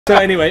So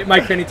anyway,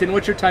 Mike Pennington,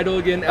 what's your title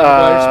again at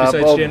Meguiars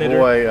besides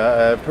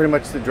janitor? Pretty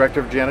much the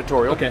director of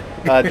janitorial. Okay.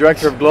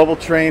 Director of global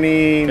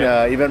training,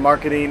 event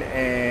marketing,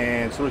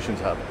 and solutions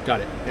hub.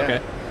 Got it. Yeah.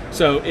 Okay.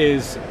 So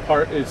is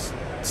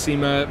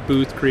SEMA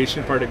booth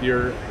creation part of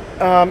your?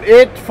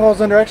 It falls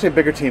under actually a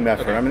bigger team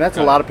effort. Okay. I mean, that's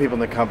a lot of people in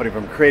the company,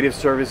 from creative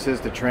services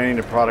to training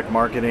to product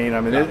marketing.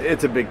 I mean,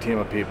 it's a big team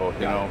of people,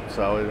 you know.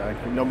 So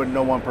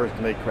no one person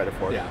can make credit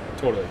for it. Yeah,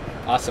 totally.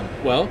 Awesome.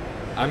 Well,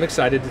 I'm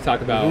excited to talk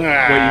about what you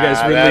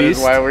guys released. That is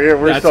why we're here.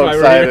 We're so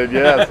excited,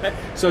 yes.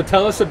 So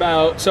tell us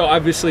about, so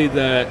obviously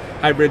the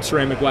hybrid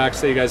ceramic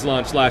wax that you guys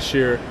launched last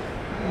year,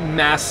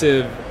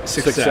 massive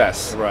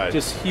success. Right.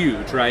 Just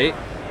huge, right?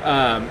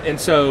 And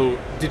so,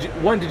 did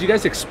you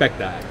guys expect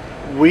that?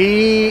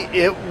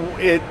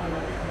 It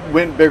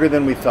went bigger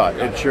than we thought.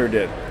 It sure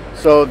did.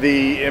 So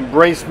the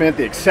embracement,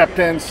 the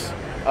acceptance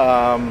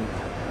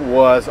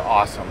was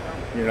awesome.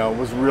 You know, it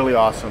was really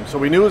awesome. So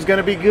we knew it was going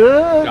to be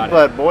good,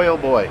 but boy, oh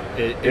boy,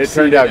 it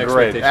turned out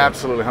great.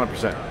 Absolutely,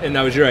 100%. And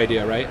that was your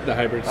idea, right? The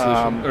hybrid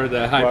solution, or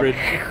the hybrid.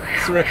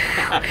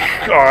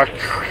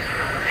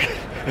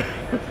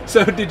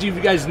 So did you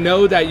guys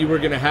know that you were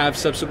going to have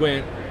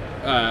subsequent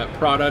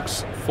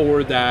products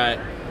for that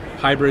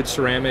hybrid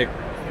ceramic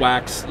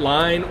wax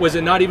line? Was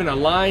it not even a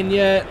line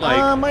yet? Like,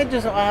 I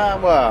just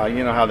well,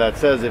 you know how that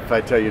says if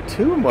I tell you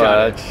too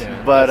much.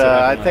 Yeah, but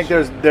I think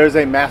there's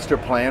a master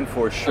plan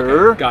for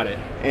sure. Okay, got it.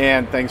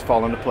 And things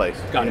fall into place.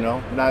 Got you it.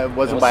 know, now, it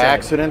wasn't by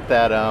accident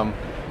that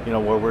you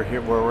know where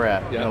we're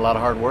at. You know, a lot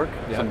of hard work,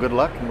 some good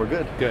luck, and we're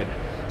good. Good.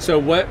 So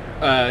what?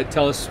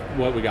 Tell us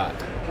what we got.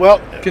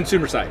 Well,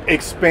 consumer side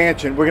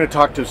expansion. We're going to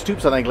talk to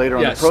Stoops, I think, later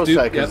on the pro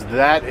side, because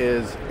that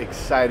is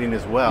exciting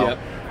as well. Yep.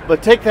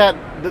 But take that,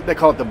 they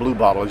call it the blue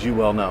bottle, as you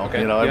well know.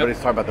 Okay. You know, everybody's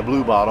talking about the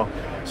blue bottle.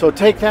 So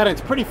take that,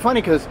 it's pretty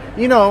funny because,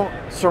 you know,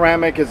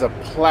 ceramic is a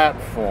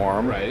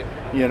platform, right?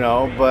 You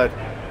know, but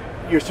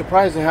you're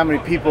surprised at how many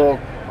people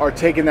are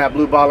taking that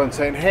blue bottle and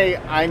saying, hey,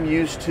 I'm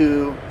used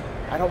to,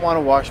 I don't want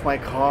to wash my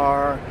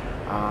car.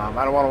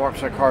 I don't want to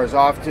wash my car as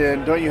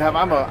often. Don't you have,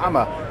 I'm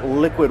a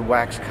liquid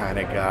wax kind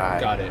of guy.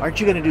 Got it. Aren't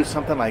you going to do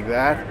something like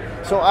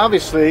that? So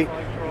obviously,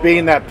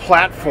 being that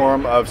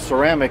platform of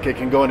ceramic, it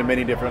can go into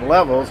many different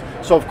levels.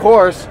 So of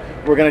course,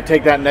 we're going to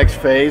take that next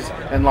phase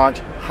and launch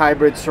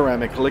hybrid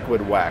ceramic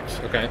liquid wax.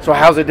 Okay. So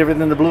how's it different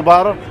than the blue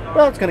bottle?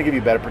 Well, it's going to give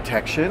you better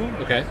protection.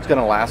 Okay. It's going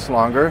to last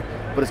longer,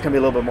 but it's going to be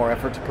a little bit more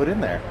effort to put in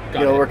there. Got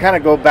you know, it. we're kind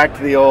of go back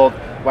to the old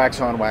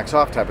wax on, wax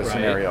off type of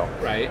scenario.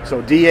 Right.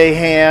 So DA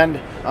hand,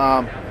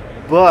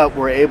 but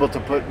we're able to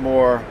put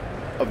more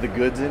of the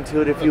goods into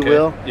it, if you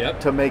will,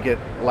 to make it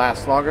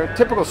last longer.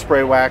 Typical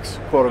spray wax,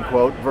 quote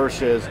unquote,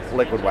 versus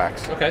liquid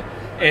wax. Okay.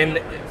 And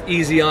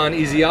easy on,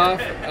 easy off?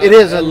 It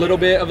is a little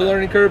bit of a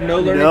learning curve? No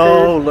learning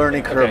curve? No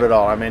learning curve at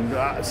all. I mean,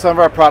 some of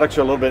our products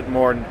are a little bit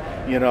more,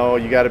 you know,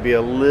 you got to be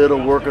a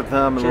little work with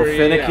them, a little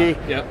finicky.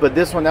 But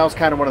this one, that was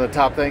kind of one of the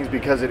top things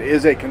because it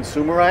is a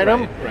consumer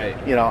item. Right.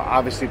 You know,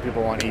 obviously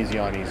people want easy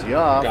on, easy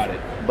off. Got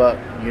it. But,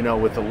 you know,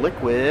 with the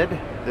liquid,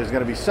 there's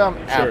going to be some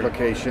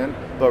application,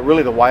 but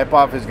really the wipe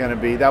off is going to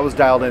be, that was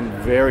dialed in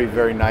very,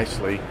 very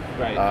nicely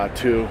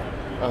to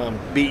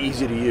be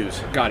easy to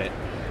use. Got it.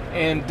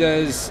 And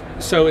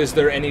so is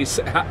there any,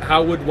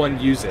 how would one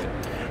use it?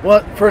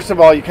 Well, first of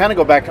all, you kind of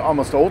go back to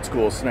almost old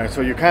school scenario.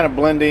 So you're kind of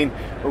blending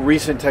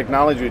recent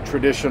technology with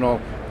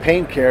traditional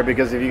paint care,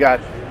 because if you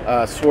got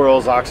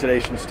swirls,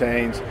 oxidation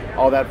stains,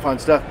 all that fun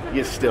stuff,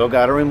 you still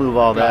got to remove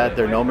all that.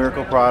 There are no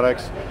miracle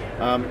products.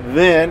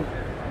 Then,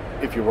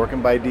 if you're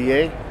working by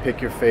DA,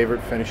 pick your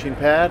favorite finishing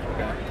pad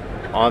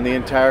on the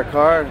entire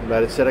car,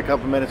 let it sit a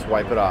couple minutes,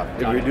 wipe it off.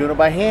 If you're doing it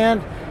by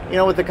hand, you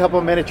know, with a couple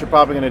of minutes, you're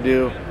probably going to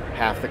do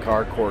half the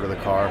car, quarter of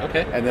the car,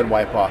 and then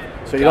wipe off.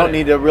 So you don't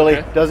need to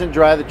really, doesn't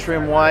dry the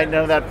trim wide,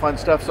 none of that fun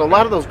stuff. So a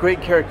lot of those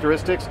great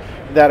characteristics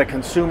that a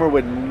consumer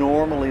would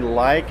normally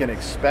like and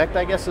expect,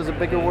 I guess is a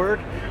bigger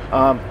word,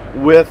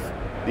 with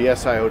the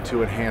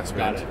SiO2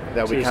 enhancement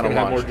that we kind of launched.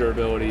 Have more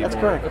durability. That's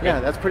correct. Yeah,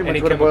 that's pretty much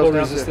Any what it boils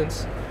down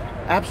resistance? to.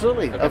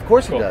 Absolutely. Of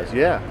course it does,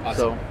 yeah.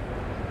 Awesome.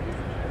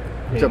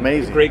 So it's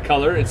amazing. Great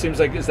color. It seems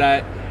like, is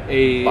that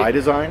a... By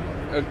design.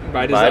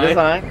 By design? By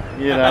design,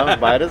 you know,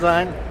 by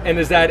design. And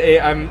is that a,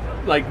 I'm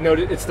like,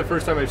 it's the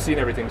first time I've seen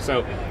everything,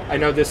 so I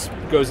know this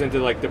goes into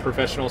like the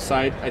professional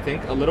side, I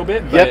think, a little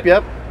bit. But,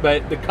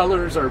 but the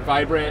colors are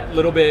vibrant, a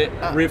little bit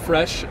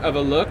refresh of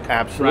a look.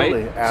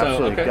 Absolutely, right?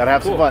 absolutely. Got to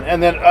have some fun.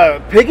 And then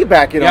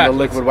piggybacking on the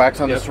liquid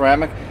wax on the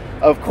ceramic,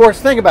 of course,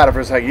 think about it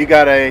for a second. You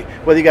got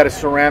whether you got a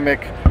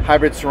ceramic,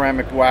 hybrid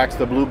ceramic wax,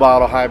 the blue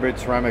bottle hybrid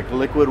ceramic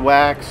liquid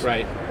wax,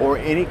 or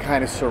any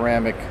kind of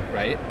ceramic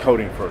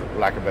coating, for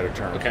lack of better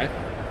terms. Okay.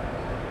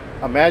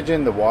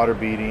 Imagine the water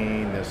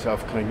beading, the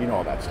self-clean, you know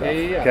all that stuff.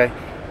 Okay.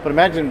 But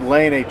imagine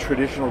laying a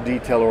traditional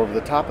detailer over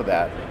the top of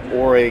that,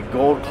 or a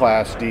gold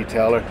class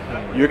detailer.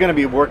 You're going to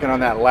be working on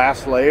that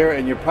last layer,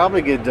 and you're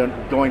probably going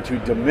to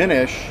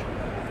diminish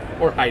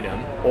or hide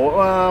them. Or,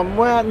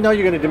 well, no,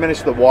 you're going to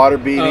diminish the water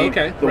beading. Oh,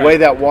 okay. The way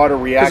that water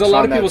reacts on that surface. Because a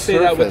lot of people say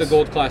that with the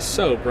Gold Class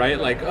soap, right?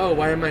 Like, oh,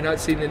 why am I not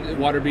seeing the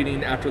water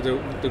beading after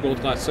the Gold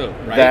Class soap,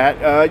 right?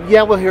 That,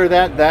 yeah, we'll hear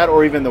that,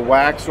 or even the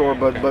wax,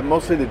 but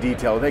mostly the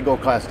detail. They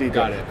Gold Class detail.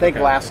 Got it. Think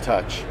last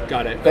touch.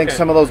 Got it. Think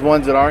some of those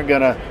ones that aren't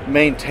going to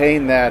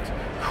maintain that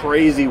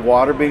crazy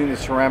water beading the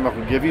ceramic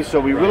will give you. So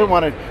we really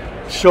want to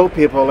show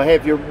people, hey,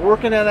 if you're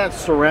working in that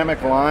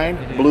ceramic line,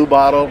 Blue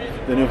Bottle,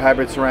 the new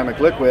hybrid ceramic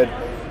liquid,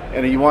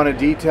 and you want a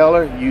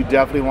detailer, you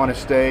definitely want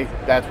to stay.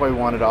 That's why we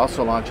wanted to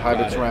also launch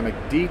hybrid ceramic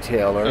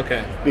detailer,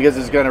 because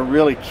it's going to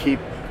really keep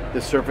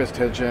the surface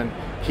tension,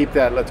 keep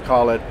that, let's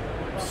call it,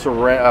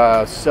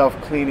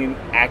 self-cleaning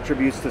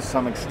attributes to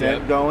some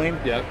extent going.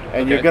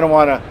 And you're going to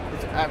want to,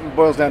 it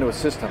boils down to a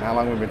system. How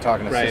long we've been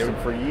talking a system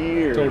for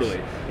years. Totally.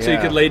 Yeah. So you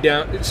could lay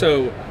down,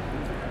 so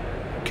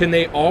can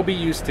they all be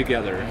used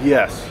together?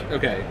 Yes.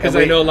 Okay, because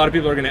I know a lot of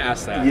people are going to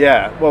ask that.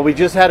 Yeah. Well, we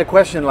just had a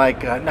question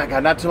like,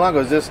 not too long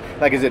ago,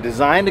 is it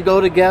designed to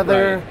go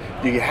together?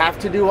 Do you have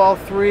to do all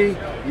three?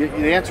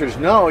 The answer is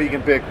no. You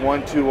can pick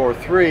 1, 2, or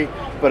 3,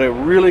 but a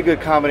really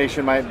good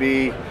combination might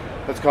be,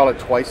 let's call it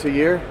twice a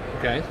year.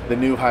 Okay. The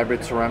new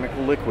hybrid ceramic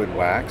liquid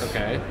wax.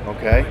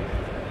 Okay.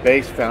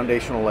 Base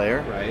foundational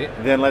layer. Right.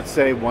 Then let's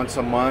say once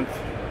a month,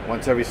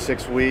 once every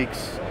 6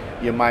 weeks,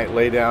 you might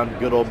lay down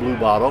good old Blue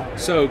Bottle.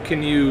 So do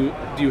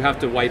you have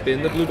to wipe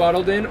in the Blue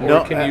Bottle then,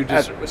 or can you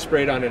just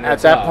spray it on and at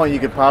that point you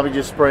could probably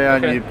just spray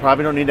on. You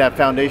probably don't need that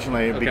foundation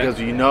layer because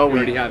you know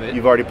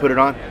you've already put it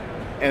on.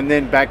 And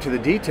then back to the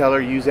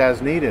detailer, use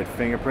as needed.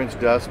 Fingerprints,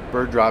 dust,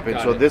 bird dropping.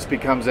 So this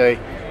becomes a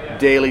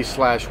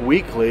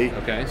daily/weekly.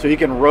 So you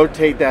can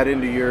rotate that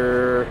into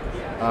your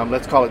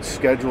let's call it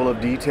schedule of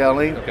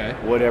detailing,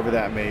 whatever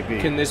that may be.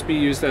 Can this be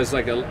used as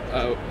like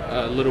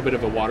a little bit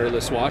of a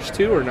waterless wash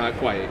too, or not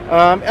quite?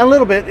 A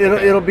little bit.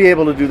 It'll be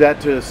able to do that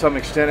to some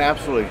extent,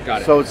 absolutely.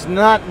 Got it. So it's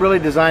not really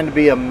designed to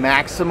be a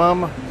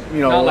maximum,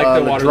 not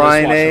like the waterless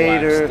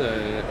Drynaid or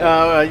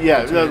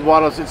the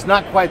waterless. It's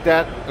not quite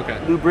that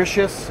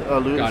lubricious.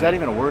 Is that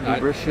even a word,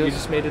 lubricious? You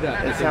just made it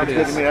up. It sounds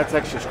good to me. That's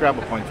extra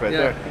Scrabble points right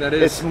there. That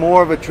is. It's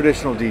more of a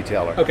traditional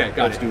detailer.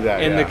 Let's do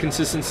that. And the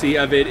consistency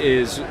of it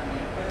is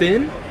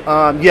thin?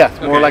 Yes,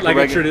 more like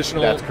a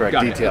traditional. That's correct.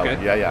 Detail.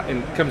 Yeah.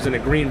 And comes in a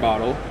green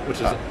bottle,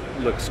 which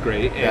looks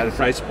great. And the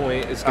price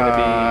point is going to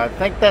be. I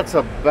think that's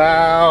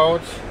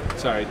about.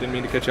 Sorry, didn't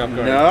mean to cut you off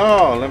guard.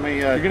 No, let me.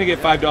 You're going to get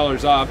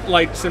 $5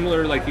 off,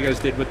 similar like you guys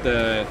did with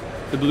the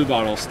Blue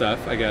Bottle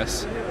stuff, I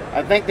guess.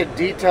 I think the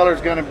detailer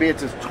is going to be,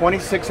 it's a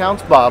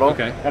 26-ounce bottle,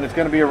 and it's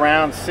going to be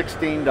around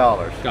 $16.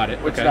 Got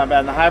it. Which is not bad.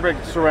 And the hybrid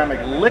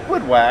ceramic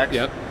liquid wax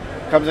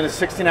comes in a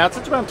 16-ounce.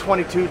 It's around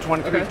 $22,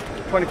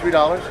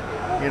 $23.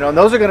 And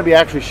those are going to be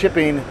actually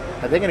shipping,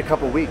 I think, in a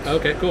couple weeks.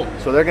 Okay, cool.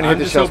 So they're going to hit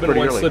the shelves pretty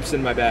early. I'm just hoping one slips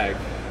in my bag.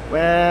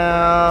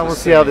 Well, we'll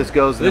see how this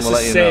goes, and then we'll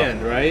let you know. This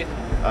is sand, right?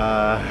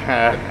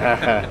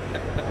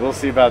 We'll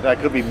see about that.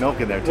 Could be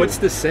milk in there, too. What's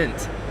the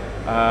scent?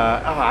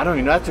 I don't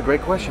even know. That's a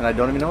great question. I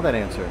don't even know that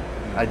answer.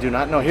 I do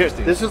not know. Here,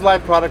 this is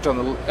live product on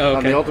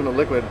the Ultimate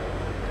Liquid.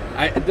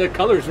 The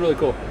color is really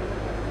cool.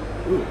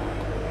 Ooh.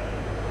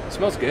 It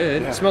smells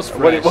good. It smells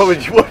fresh. What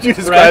would you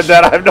describe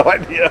that? I have no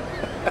idea.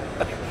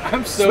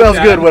 I'm so smells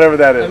bad. Good, whatever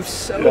that is. I'm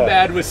so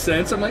bad with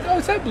scents. I'm like, oh,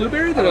 is that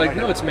blueberry? They're like,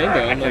 no, it's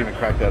mango. I can't even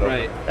crack that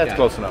open. That's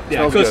close enough.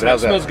 Yeah, smells good.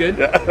 Smells good.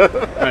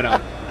 Right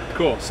on.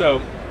 Cool.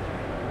 So,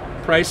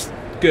 price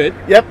good.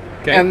 Yep.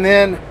 Okay. And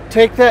then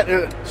take that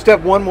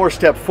one more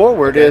step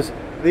forward is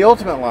the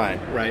Ultimate line.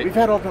 Right. We've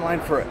had Ultimate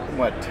line for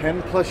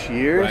 10 plus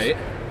years. Right.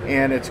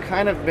 And it's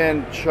kind of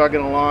been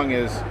chugging along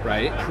as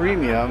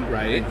premium.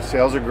 Right.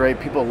 Sales are great.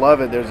 People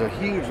love it. There's a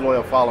huge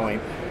loyal following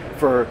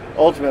for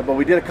Ultimate, but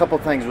we did a couple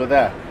things with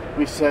that.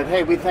 We said,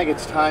 hey, we think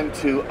it's time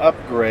to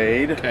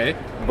upgrade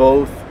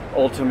both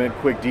Ultimate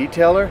Quick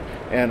Detailer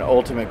and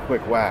Ultimate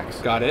Quick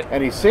Wax. Got it.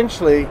 And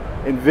essentially,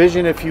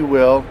 envision, if you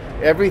will,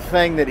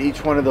 everything that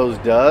each one of those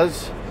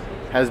does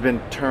has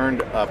been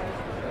turned up,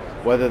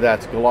 whether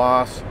that's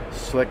gloss,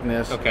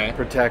 slickness,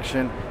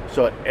 protection.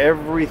 So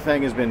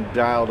everything has been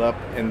dialed up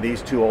in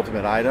these two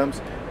Ultimate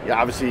items. Yeah,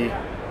 obviously,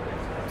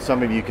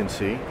 some of you can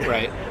see.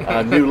 Right.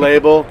 New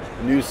label,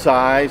 new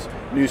size,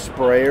 new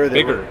sprayer.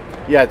 Bigger.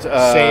 Yeah, it's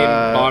same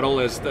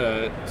bottle as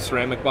the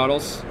ceramic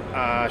bottles.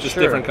 Just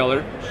different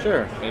color.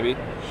 Sure. Maybe.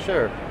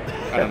 Sure.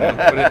 I don't know.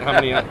 How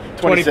many?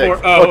 24.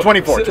 Oh,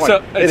 24.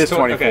 So it is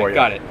 24. Okay,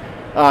 got it.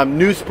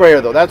 New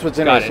sprayer though. That's what's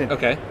interesting.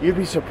 Got it. Okay. You'd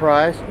be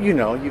surprised.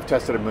 You've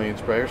tested a million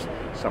sprayers.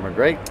 Some are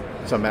great.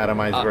 Some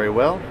atomize very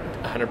well.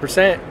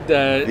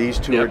 100%. These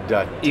two are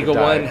done. Eagle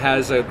One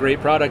has a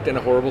great product and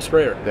a horrible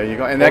sprayer. There you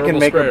go. And that can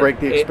make or break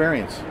the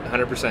experience.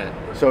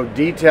 100%. So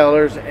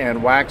detailers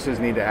and waxes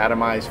need to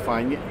atomize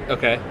fine.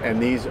 Okay.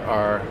 And these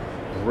are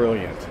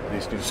brilliant.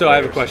 These two. So I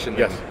have a question.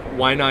 Yes.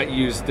 Why not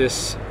use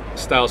this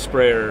style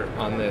sprayer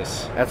on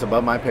this? That's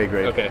above my pay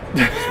grade. Okay.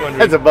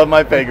 That's above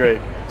my pay grade.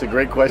 It's a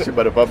great question,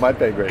 but above my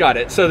pay grade. Got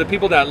it. So the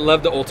people that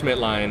love the Ultimate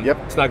line,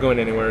 it's not going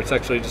anywhere. It's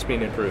actually just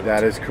being improved.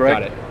 That is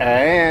correct. Got it.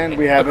 And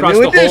we have across a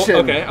new edition.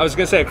 I was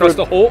going to say across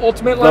the whole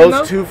Ultimate line.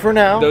 Those two for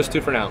now. Those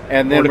two for now.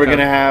 And then we're going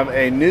to have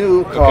a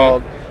new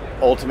called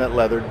Ultimate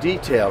Leather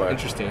Detailer.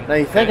 Interesting. Now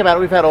you think about it,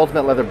 we've had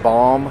Ultimate Leather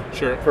Balm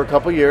for a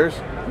couple years.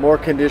 More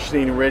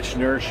conditioning, rich,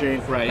 nourishing.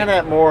 Right. Kind of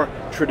that more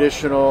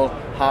traditional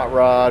hot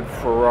rod,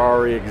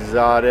 Ferrari,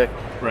 exotic.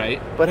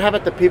 Right. But how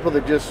about the people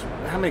that just,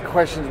 how many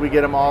questions we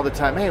get them all the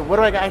time? Hey, what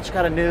do I just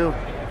got a new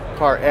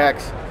car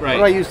X. Right. What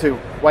do I use to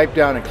wipe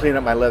down and clean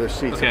up my leather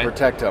seats and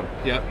protect them?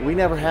 Yep. We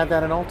never had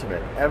that in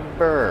Ultimate,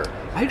 ever.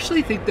 I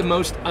actually think the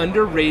most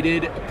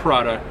underrated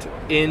product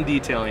in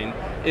detailing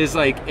is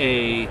like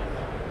a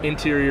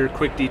interior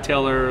quick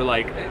detailer,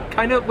 like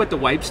kind of what the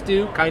wipes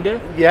do, kind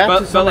of. Yeah,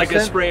 but like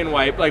a spray and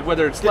wipe, like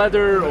whether it's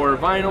leather or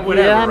vinyl,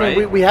 whatever. Yeah, I mean,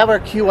 right? we have our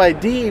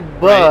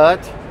QID,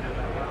 but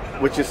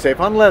which is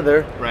safe on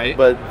leather. Right.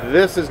 But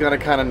this is going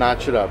to kind of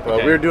notch it up.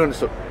 We're doing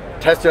some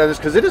tested on this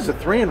because it is a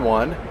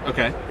 3-in-1.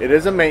 Okay. It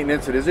is a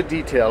maintenance. It is a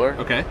detailer.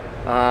 Okay.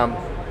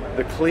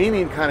 The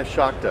cleaning kind of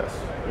shocked us.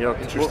 You know,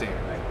 interesting.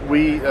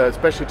 We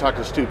especially talked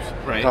to Stoops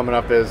coming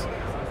up is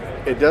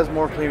it does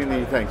more cleaning than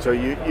you think. So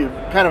you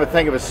kind of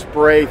think of a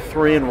spray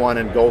 3-in-1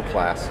 in gold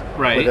class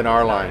within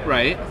our line.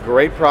 Right.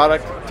 Great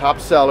product,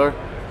 top seller.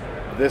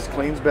 This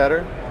cleans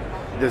better.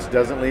 This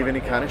doesn't leave any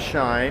kind of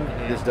shine.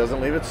 This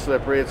doesn't leave it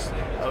slippery. It's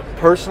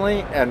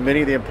personally, and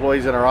many of the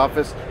employees in our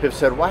office have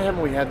said, why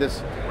haven't we had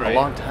this a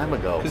long time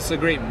ago? Because it's a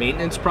great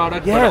maintenance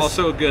product, but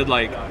also a good,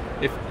 like,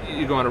 if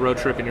you go on a road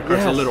trip and your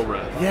car's a little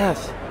rough.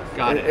 Yes.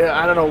 Got it.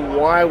 I don't know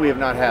why we have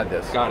not had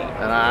this. Got it.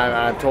 And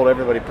I've told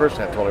everybody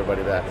personally, I've told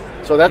everybody that.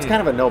 So that's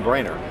kind of a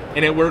no-brainer.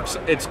 And it works,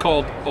 it's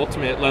called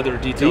Ultimate Leather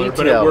Detailer,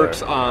 but it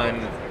works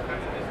on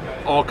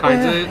all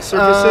kinds of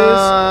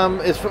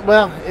surfaces?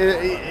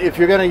 If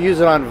you're going to use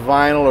it on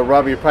vinyl or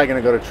rubber, you're probably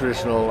going to go to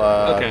traditional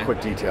quick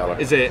detailer.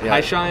 Is it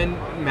high shine,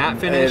 matte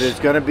finish? It is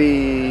going to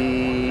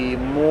be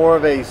more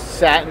of a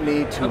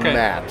satiny to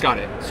matte. Got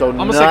it. So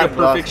almost like a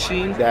perfect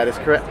sheen? That is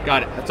correct.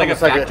 Got it. It's like a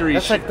factory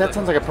sheen. That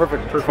sounds like a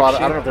perfect product.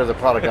 Sheen? I don't know if there's a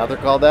product out there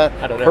called that.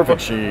 I don't know.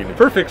 Perfect sheen.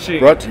 Perfect sheen.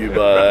 Brought to you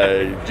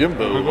by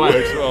Jimbo.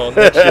 Meguiars. Well,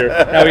 next year.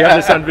 Now we have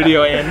this on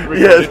video and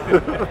recorded.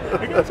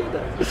 Yes.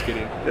 Just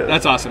kidding. Yeah.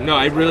 That's awesome. No,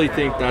 I really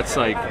think that's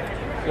like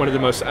one of the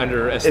most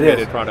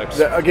underestimated products.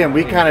 Again,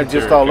 we kind of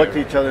just all looked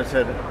at each other and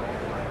said,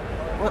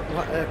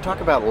 what,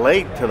 talk about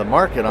late to the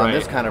market on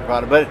this kind of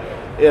product. But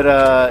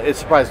it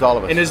surprised all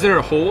of us. And is there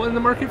a hole in the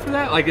market for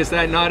that? Like, is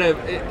that not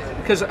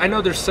because I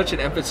know there's such an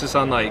emphasis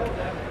on like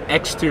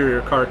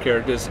exterior car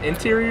care. Does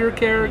interior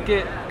care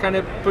get kind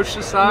of pushed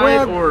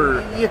aside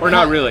or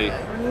not really?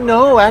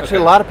 No, actually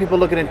a lot of people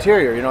look at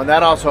interior, you know, and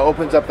that also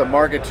opens up the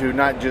market to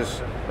not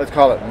just, let's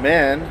call it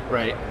men,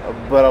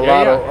 but a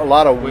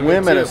lot of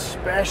women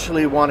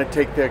especially want to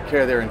take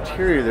care of their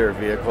interior of their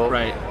vehicle.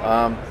 Right.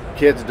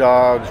 Kids,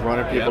 dogs,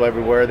 running people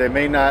everywhere. They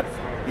may not,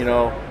 you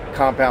know,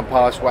 compound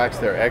polish wax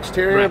their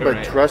exterior,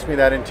 but trust me,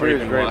 that interior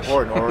is very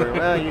important. Or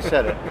well, you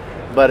said it,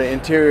 but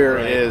interior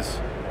is,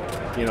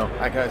 you know,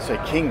 I gotta say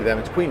king to them,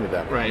 it's queen to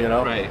them. You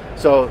know?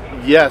 So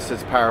yes,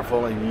 it's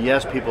powerful, and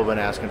yes, people have been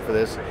asking for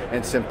this,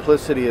 and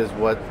simplicity is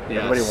what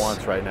everybody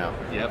wants right now.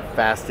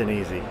 Fast and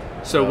easy.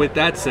 So with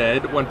that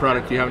said, one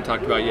product you haven't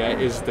talked about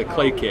yet is the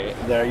clay kit.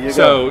 There you go.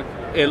 So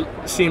it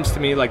seems to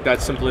me like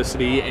that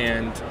simplicity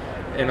and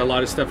a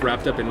lot of stuff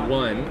wrapped up in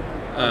one.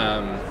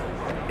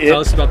 Tell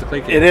us about the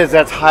clay kit. It is.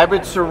 That's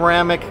hybrid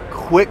ceramic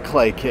quick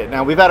clay kit.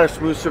 Now we've had our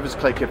smooth surface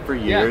clay kit for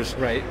years.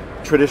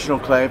 Traditional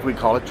clay, we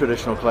call it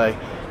traditional clay.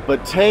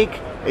 But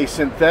take a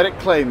synthetic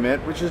clay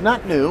mitt, which is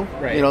not new.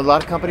 You know, a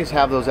lot of companies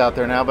have those out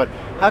there now. But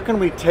how can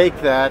we take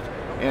that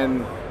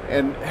and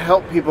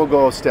help people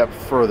go a step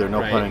further,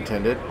 no pun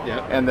intended.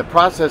 And the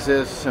process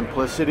is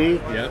simplicity.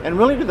 And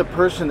really to the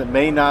person that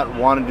may not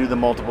want to do the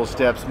multiple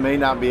steps, may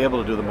not be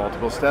able to do the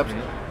multiple steps,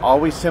 all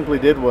we simply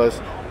did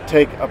was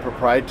take a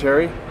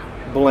proprietary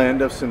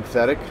blend of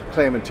synthetic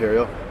clay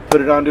material,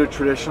 put it onto a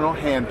traditional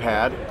hand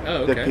pad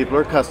that people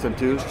are accustomed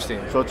to.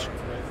 So it's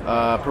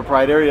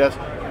proprietary, yes.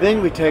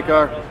 Then we take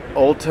our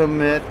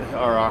ultimate,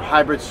 or our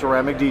hybrid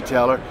ceramic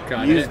detailer,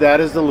 use that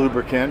as the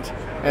lubricant,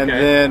 and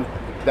then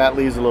that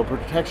leaves a little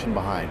protection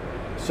behind.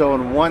 So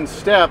in one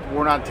step,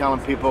 we're not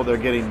telling people they're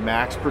getting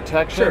max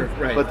protection,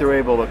 but they're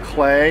able to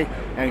clay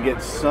and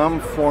get some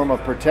form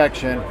of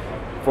protection.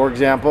 For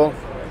example,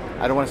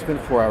 I don't want to spend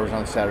 4 hours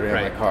on Saturday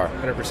on my car.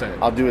 100%.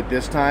 I'll do it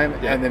this time,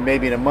 and then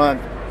maybe in a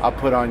month, I'll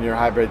put on your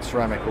hybrid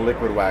ceramic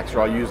liquid wax,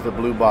 or I'll use the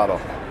blue bottle.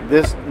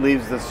 This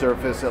leaves the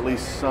surface at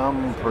least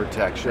some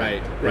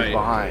protection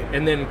behind.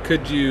 And then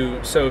could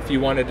you, so if you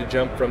wanted to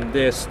jump from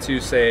this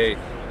to say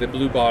the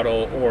blue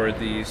bottle or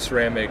the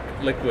ceramic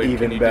liquid,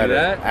 can you do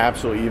that?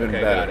 Absolutely, even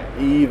better.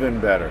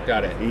 Even better.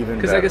 Got it. Even better.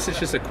 Because I guess it's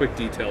just a quick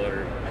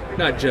detailer.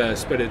 Not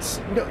just, but it's...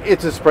 No,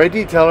 it's a spray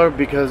detailer,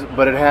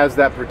 but it has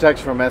that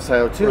protection from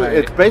SiO2.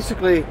 It's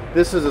basically,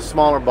 this is a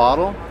smaller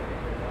bottle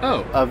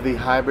of the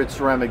hybrid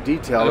ceramic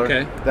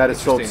detailer that is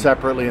sold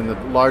separately in the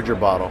larger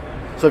bottle.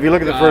 So if you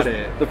look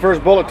at the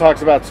first bullet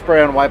talks about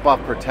spray on wipe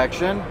off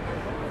protection.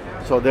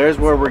 So there's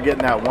where we're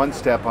getting that one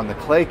step on the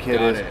clay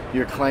kit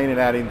you're claying and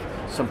adding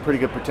some pretty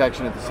good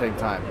protection at the same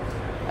time.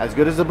 As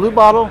good as the blue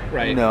bottle?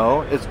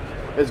 No.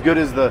 As good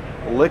as the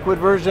liquid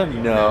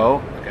version?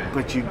 No.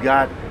 But you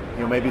got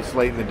You know, maybe it's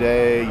late in the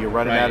day, you're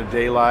running out of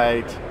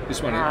daylight.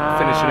 Just want to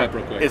finish it up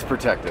real quick. It's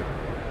protected.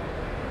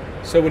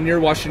 So when you're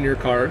washing your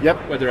car, yep,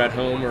 whether at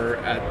home or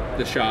at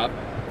the shop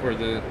or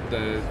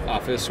the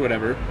office,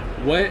 whatever,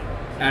 what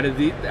out of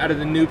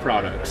the new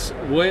products,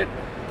 what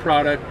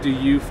product do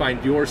you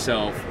find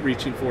yourself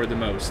reaching for the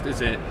most? Is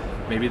it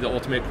maybe the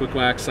Ultimate Quick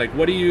Wax? Like,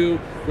 what do you,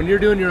 when you're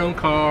doing your own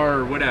car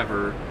or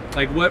whatever,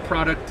 like what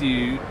product do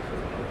you,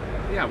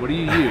 what do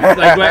you use?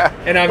 Like, what,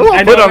 and I'm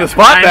put on the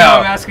spot now.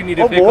 I'm asking you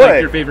to pick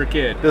like your favorite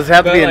kid. Does it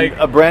have to be like,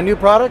 a brand new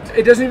product?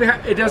 It doesn't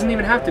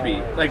even have to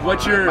be. Like,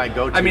 what's your? My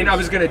go-tos. I mean, I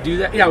was gonna do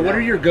that. Yeah. What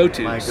are your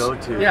go-tos? My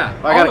go-to.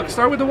 Yeah.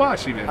 Start with the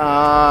wash even.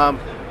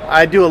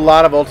 I do a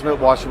lot of Ultimate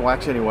Wash and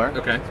Wax Anywhere.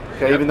 Okay.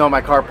 Yep. Even though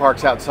my car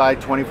parks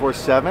outside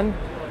 24/7,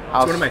 it's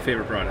one of my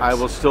favorite products. I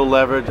will still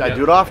leverage. Yep. I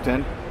do it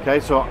often. Okay.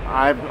 So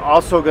I'm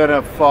also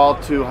gonna fall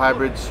to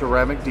hybrid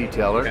ceramic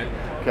detailer.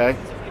 Okay.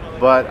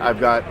 But I've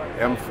got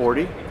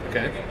M40.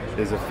 Okay.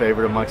 Is a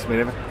favorite amongst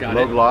many of them.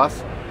 Low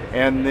gloss.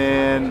 And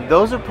then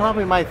those are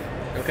probably my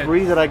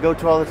three that I go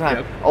to all the time.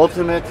 Yep.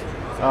 Ultimate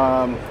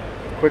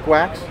Quick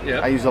Wax.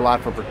 Yep. I use a lot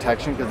for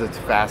protection because it's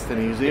fast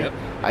and easy. Yep.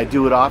 I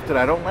do it often.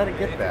 I don't let it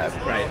get bad.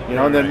 Right. You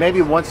know, and then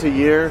maybe once a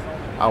year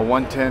I'll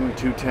 110,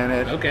 210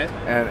 it. Okay.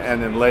 And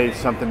then lay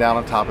something down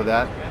on top of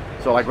that.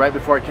 So like right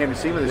before I came to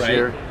SEMA this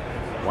year,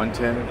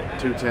 110,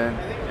 210.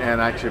 And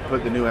I actually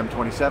put the new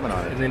M27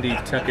 on it. And then do you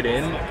tuck it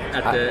in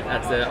at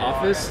the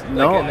office?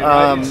 No, like, and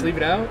then just leave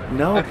it out?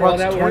 No, it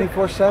works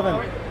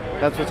 24/7.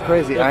 That's what's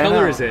crazy. What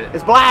color is it?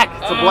 It's black.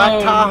 It's a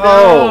black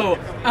Tahoe. No.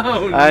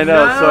 Oh, I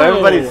know. So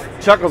everybody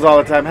chuckles all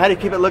the time. How do you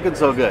keep it looking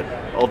so good?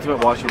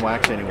 Ultimate Wash and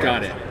Wax Anywhere.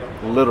 Got it.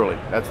 Literally,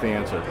 that's the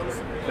answer.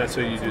 That's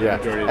what you do. The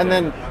majority of and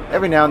then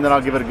every now and then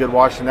I'll give it a good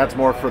wash, and that's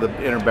more for the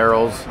inner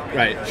barrels.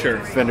 Right. Sure.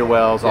 Fender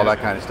wells, all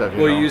that kind of stuff.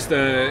 Do you use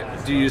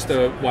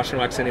the Wash and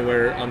Wax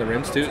Anywhere on the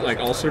rims too, like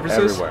all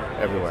surfaces?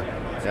 Everywhere.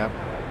 Yeah.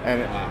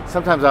 And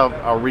sometimes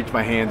I'll reach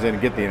my hands in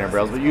and get the inner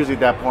barrels, but usually at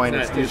that point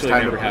it's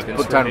time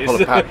to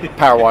pull a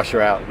power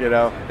washer out. You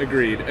know.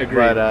 Agreed.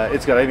 But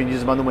it's good. I even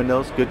use them on the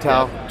windows. Good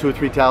towel, 2 or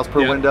 3 towels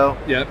per window.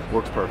 Yep.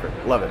 Works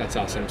perfect. Love it. That's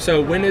awesome.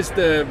 So when is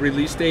the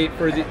release date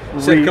for the?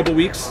 A couple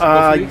weeks.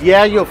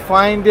 Yeah, you'll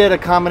find it a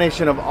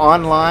combination of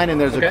online,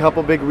 and there's a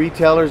couple big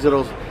retailers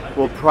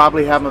we'll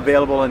probably have them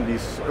available in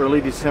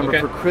early December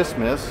for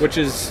Christmas, which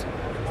is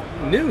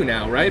new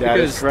now, right?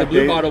 Because the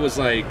blue bottle was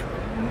like.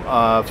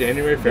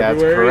 January, February.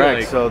 That's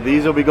correct. So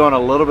these will be going a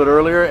little bit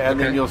earlier, and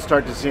then you'll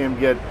start to see them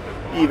get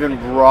even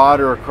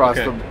broader across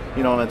the,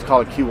 let's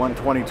call it Q1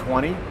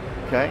 2020.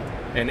 Okay.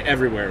 And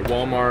everywhere,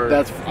 Walmart.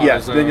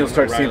 Yes. Then you'll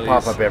start seeing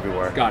pop up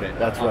everywhere. Got it.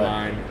 That's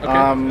online.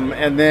 Right.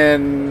 Okay. And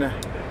then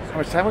how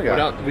much time we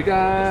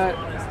got?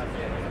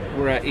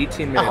 We're at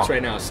 18 minutes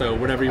right now, so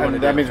whatever you want to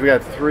do. That means we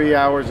got 3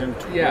 hours and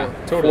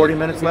 40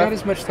 minutes left? We got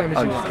as much time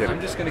as you want. I'm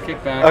just going to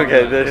kick back.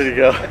 Okay, there you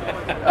go.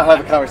 I'll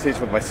have a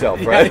conversation with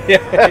myself, right?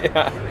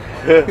 Yeah.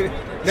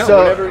 No, so,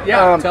 whatever.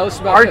 Yeah, tell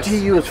us about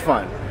RTU is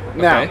fun.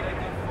 Now,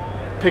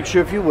 picture,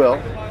 if you will,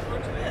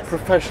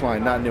 professional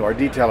line, not new. Our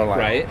detailer line.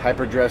 Right.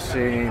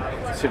 Hyperdressing,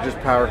 Citrus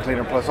Power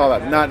Cleaner Plus, all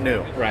that, not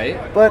new. Right.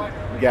 But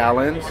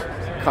gallons,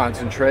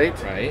 concentrate.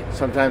 Right.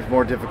 Sometimes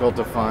more difficult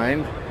to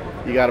find.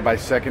 You got to buy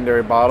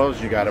secondary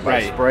bottles. You got to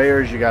buy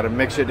sprayers. You got to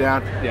mix it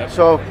down. Yep.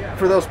 So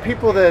for those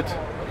people that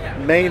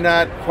may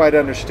not quite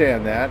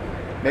understand that,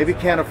 maybe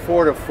can't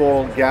afford a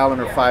full gallon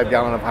or 5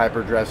 gallon of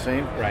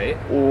hyperdressing, right?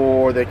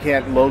 Or they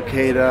can't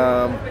locate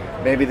them.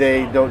 Maybe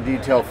they don't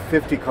detail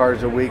 50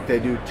 cars a week. They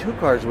do 2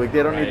 cars a week.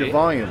 They don't need the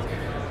volume.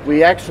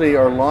 We actually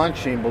are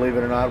launching, believe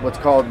it or not, what's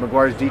called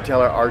Meguiars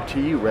Detailer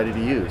RTU, ready to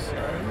use.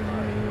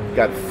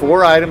 Got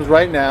 4 items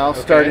right now,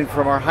 starting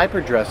from our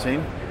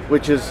hyperdressing,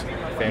 which is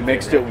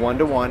mixed it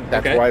 1-to-1.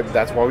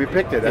 That's why we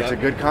picked it. That's a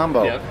good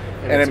combo. Yep.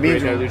 And it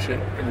means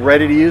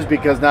ready to use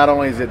because not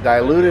only is it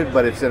diluted,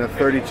 but it's in a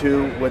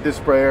 32 with the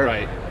sprayer.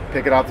 Right.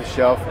 Pick it off the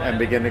shelf and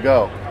begin to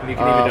go. And you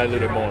can even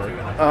dilute it more.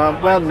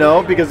 Well,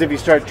 no, because if you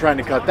start trying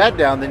to cut that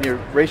down, then your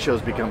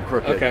ratios become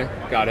crooked. Okay,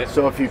 got it.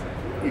 So if you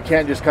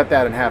can't just cut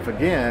that in half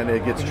again,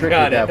 it gets tricky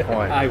at that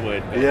point. I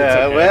would.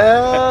 Yeah,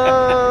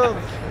 well...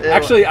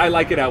 Actually, I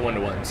like it at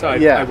 1-to-1, so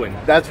I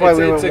wouldn't. That's why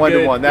we went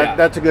 1-to-1.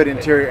 That's a good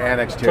interior and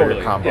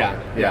exterior combo.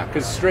 Yeah,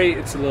 because straight,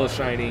 it's a little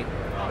shiny.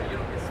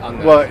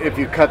 Well, if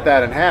you cut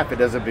that in half, it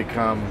doesn't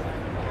become...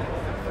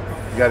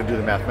 You got to do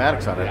the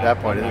mathematics on it at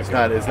that point. It's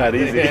not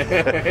easy.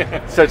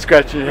 Start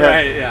scratching your head.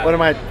 Right, yeah. What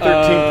am I?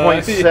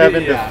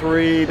 13.7 to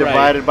 3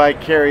 divided by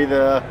carry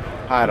the...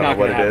 I don't know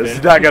what it is.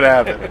 It's not going to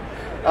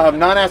happen.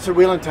 Non-acid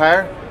wheel and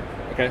tire.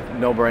 Okay.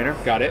 No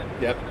brainer. Got it.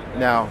 Yep.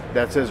 Now,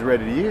 that says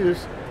ready to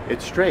use.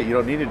 It's straight. You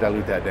don't need to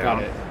dilute that down.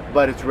 Got it.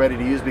 But it's ready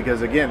to use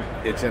because, again,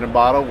 it's in a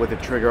bottle with a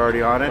trigger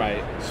already on it.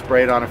 Right.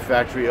 Sprayed on a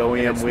factory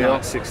OEM wheel.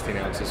 It's not 16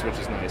 ounces, which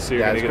is nice. So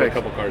you're going to get a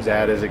couple cars.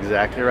 That is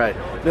exactly right.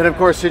 Then, of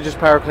course, Citrus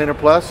Power Cleaner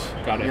Plus.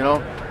 Got it. You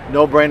know,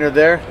 no brainer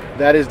there.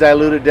 That is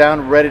diluted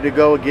down, ready to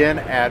go again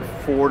at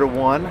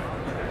 4-to-1.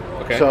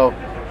 Okay. So,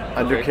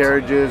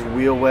 undercarriages,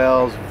 wheel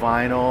wells,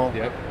 vinyl,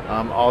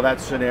 all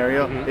that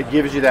scenario. It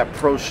gives you that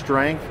pro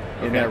strength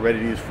in that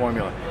ready-to-use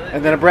formula.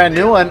 And then a brand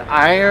new one,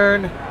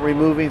 iron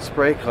removing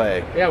spray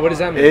clay. Yeah, what does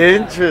that mean?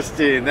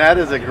 Interesting. That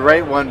is a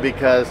great one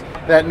because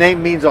that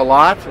name means a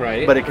lot,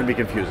 but it can be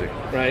confusing.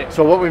 Right.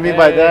 So what we mean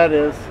by that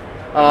is,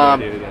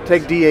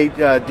 take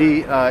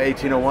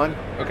D1801.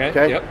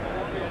 Okay. Yep.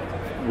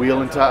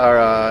 Wheel and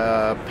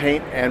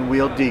paint and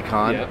wheel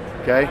decon. Yep.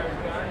 Okay.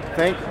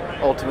 Think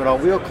Ultimate All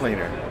Wheel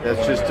Cleaner.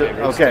 That's just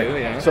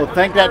okay. So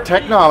think that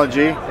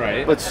technology,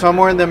 but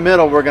somewhere in the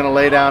middle we're going to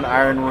lay down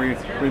iron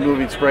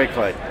removing spray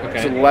clay.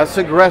 Okay. It's less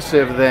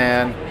aggressive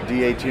than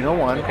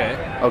D1801. Okay.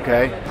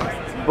 Okay.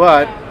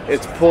 But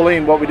it's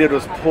pulling. What we did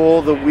was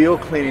pull the wheel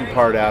cleaning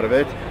part out of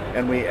it,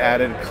 and we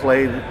added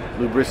clay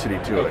lubricity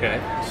to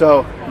it.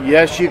 So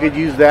yes, you could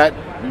use that.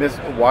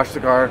 Wash the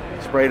car,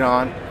 spray it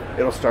on.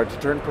 It'll start to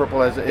turn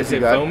purple as Is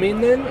it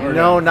foaming then? Or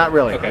no, not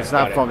really. Okay, it's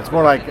not foam. It's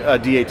more like a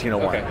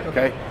D1801.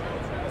 Okay.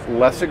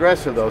 Less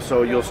aggressive though,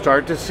 so you'll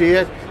start to see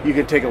it. You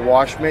can take a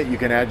wash mitt, you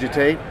can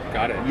agitate.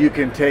 Got it. You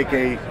can take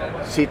a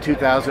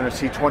C2000 or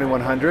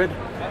C2100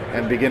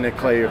 and begin to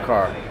clay your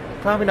car.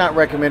 Probably not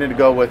recommended to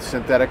go with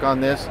synthetic on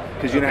this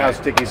because you know how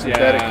sticky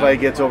synthetic clay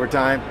gets over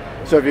time.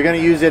 So if you're going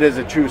to use it as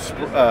a true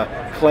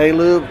clay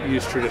lube,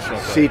 use traditional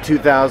clay.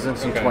 C2000,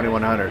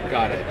 C2100.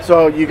 Got it.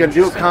 So you can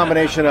do a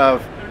combination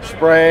of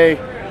spray,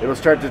 it'll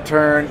start to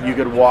turn, you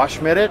could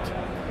wash mitt it.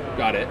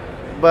 Got it.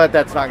 But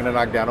that's not going to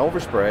knock down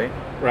overspray.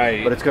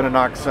 Right. But it's going to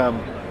knock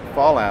some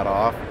fallout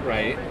off.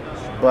 Right.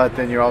 But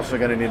then you're also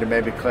going to need to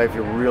maybe clay if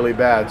you're really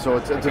bad. So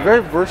it's a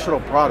very versatile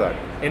product.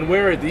 And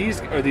where are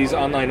these? Are these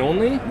online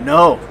only?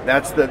 No,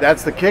 that's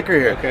the kicker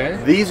here. Okay.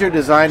 These are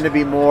designed to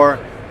be more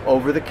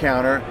over the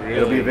counter. Really?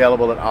 It'll be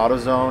available at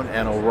AutoZone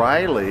and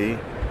O'Reilly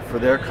for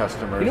their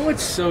customers. You know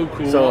what's so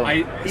cool? So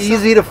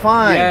easy to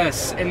find.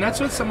 Yes, and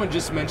that's what someone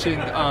just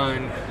mentioned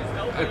on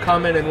a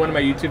comment in one of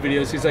my YouTube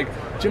videos. He's like,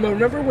 Jimbo,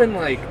 remember when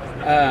like,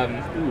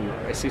 ooh,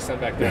 I see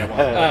something back there.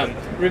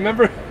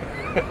 Remember?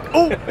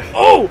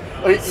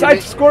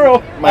 Side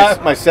squirrel. My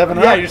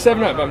 7-Up? Yeah, your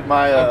 7-Up.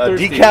 My I'm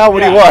decal,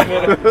 what do you want?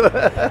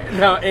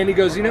 No, and he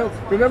goes,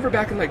 remember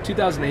back in like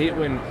 2008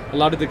 when a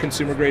lot of the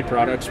consumer grade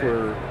products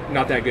were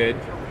not that good,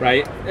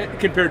 right?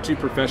 Compared to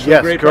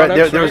professional grade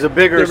products. There was a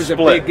bigger split. There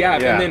was a big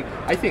gap. Yeah. And then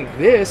I think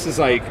this is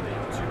like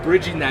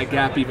bridging that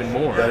gap even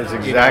more. That is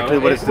exactly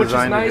what it's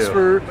designed to do. Which is nice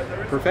for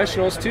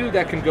professionals too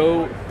that can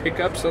go pick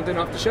up something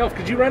off the shelf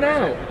because you run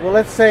out. Well,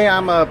 let's say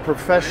I'm a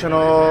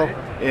professional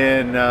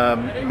in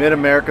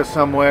mid-America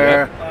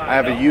somewhere. I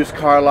have a used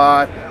car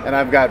lot and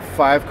I've got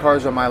 5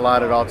 cars on my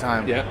lot at all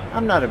times.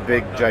 I'm not a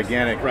big,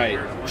 gigantic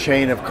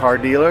chain of car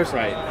dealers.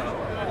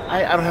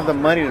 I don't have the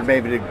money to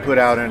maybe to put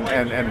out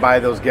and buy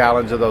those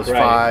gallons of those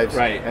 5s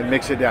and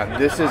mix it down.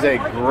 This is a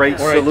great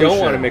solution. Or I don't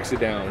want to mix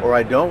it down. Or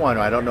I don't want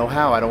to. I don't know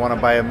how. I don't want to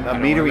buy a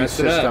metering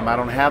system. I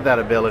don't have that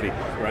ability.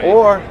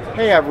 Or,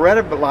 hey, I've read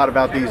a lot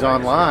about these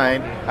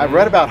online. I've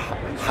read about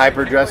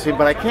hyper-dressing,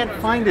 but I can't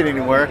find it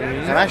anywhere.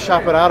 And I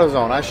shop at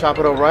AutoZone. I shop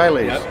at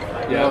O'Reilly's.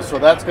 You know, so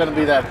that's going to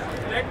be that.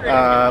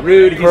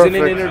 Rude, he's in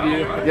an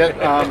interview.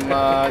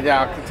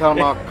 Yeah, I can tell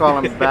him I'll call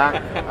him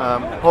back.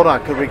 Hold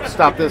on, could we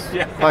stop this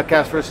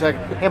podcast for a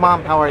second? Hey,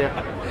 Mom, how are you?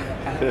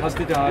 How's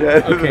the dog?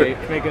 Okay,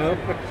 can I go?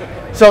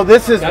 So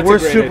we're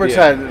super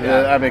excited.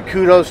 I mean,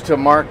 kudos to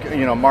Mark,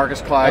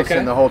 Marcus Kleiss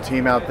and the whole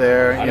team out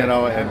there,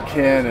 and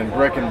Ken and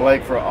Brick and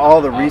Blake for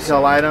all the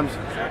retail items.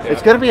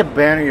 It's going to be a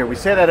banner year. We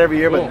say that every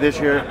year, but this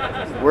year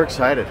we're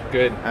excited.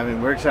 Good. I mean,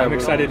 we're excited. I'm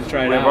excited to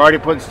try it out. We've already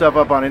put stuff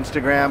up on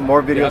Instagram.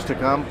 More videos to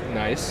come.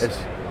 Nice.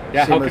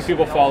 How can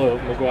people follow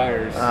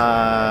Meguiars?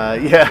 I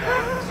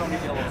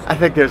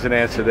think there's an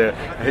answer there.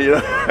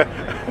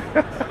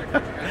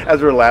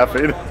 As we're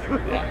laughing.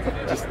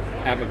 Just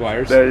at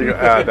Meguiars. There you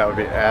go. That would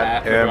be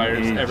at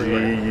Meguiars.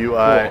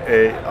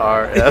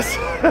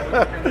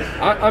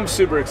 I'm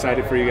super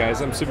excited for you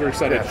guys. I'm super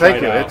excited to thank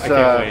try you. it out. I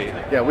can't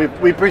wait. Yeah,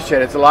 we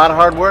appreciate it. It's a lot of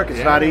hard work.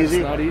 It's not easy.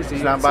 It's not easy.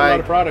 It's not a lot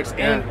of products.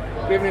 And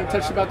we haven't even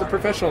touched about the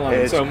professional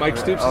line. So Mike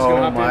Stoops is going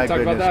to hop in and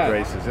talk about that.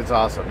 Gracious. It's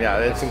awesome. Yeah,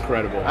 it's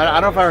incredible. I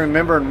don't know if I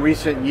remember in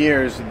recent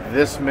years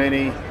this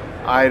many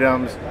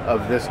items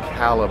of this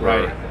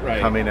caliber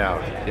coming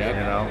out.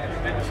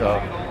 So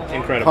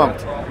incredible.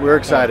 Pumped. We're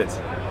excited.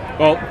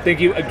 Well, thank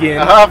you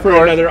again for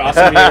another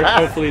awesome year.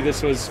 Hopefully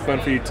this was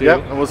fun for you too.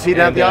 Yep, and we'll see you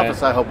down at the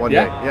office, I hope, one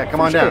day. Yeah, come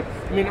on down.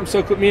 I mean, I'm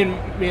so cool. Me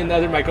and the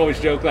other Mike always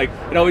joke, like,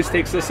 it always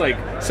takes us like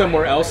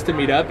somewhere else to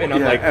meet up, and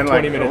I'm like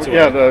 20 minutes away.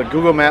 Yeah, the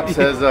Google Map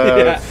says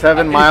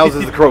 7 miles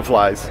as the crow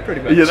flies.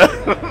 Pretty much.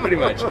 Pretty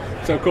much.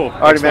 So cool.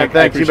 All right, man.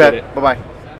 Thanks. You bet. Bye-bye.